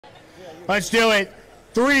Let's do it.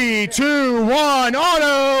 3, 2, 1,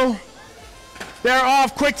 auto. They're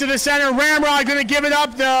off quick to the center. Ramrod going to give it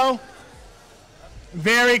up, though.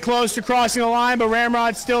 Very close to crossing the line, but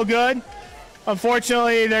Ramrod's still good.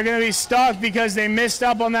 Unfortunately, they're going to be stuck because they missed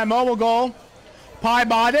up on that mobile goal.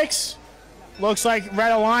 Pybotics. Looks like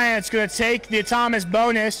Red Alliance going to take the Thomas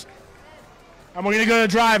bonus. And we're going to go to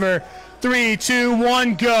driver. 3, 2,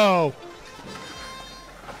 1, go.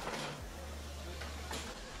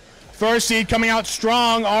 First seed coming out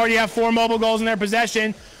strong. Already have 4 mobile goals in their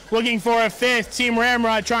possession. Looking for a 5th. Team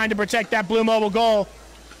Ramrod trying to protect that blue mobile goal.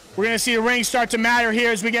 We're going to see the rings start to matter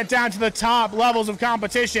here as we get down to the top levels of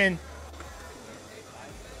competition.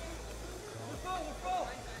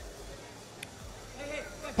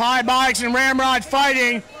 Pybotics and Ramrod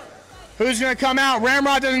fighting. Who's going to come out?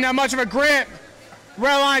 Ramrod doesn't have much of a grip.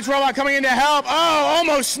 Red Alliance robot coming in to help. Oh,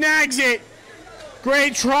 almost snags it.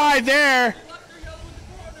 Great try there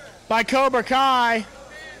by Cobra Kai.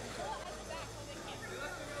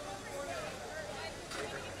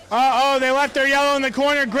 Uh-oh, they left their yellow in the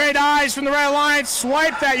corner. Great eyes from the Red Alliance.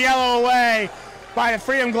 Swipe that yellow away by the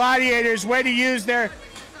Freedom Gladiators. Way to use their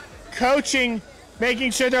coaching,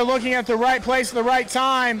 making sure they're looking at the right place at the right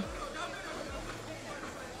time.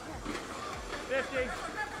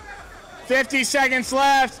 50 seconds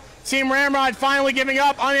left. Team Ramrod finally giving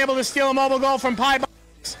up, unable to steal a mobile goal from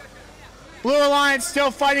Pybotics. Blue Alliance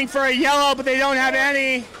still fighting for a yellow, but they don't have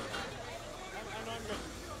any.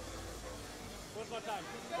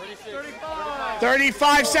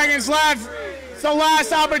 35 seconds left. It's the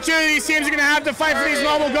last opportunity. These teams are going to have to fight for these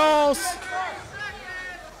mobile goals.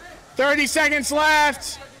 30 seconds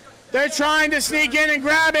left. They're trying to sneak in and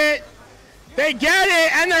grab it. They get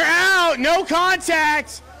it, and they're out. No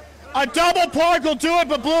contact. A double park will do it,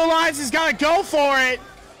 but Blue Alliance has got to go for it.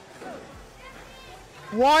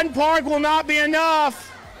 1 park will not be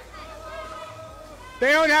enough.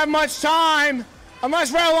 They don't have much time.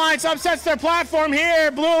 Unless Red Alliance upsets their platform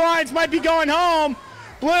here, Blue Alliance might be going home.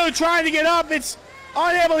 Blue trying to get up. It's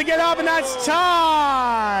unable to get up, and that's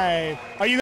time. Are you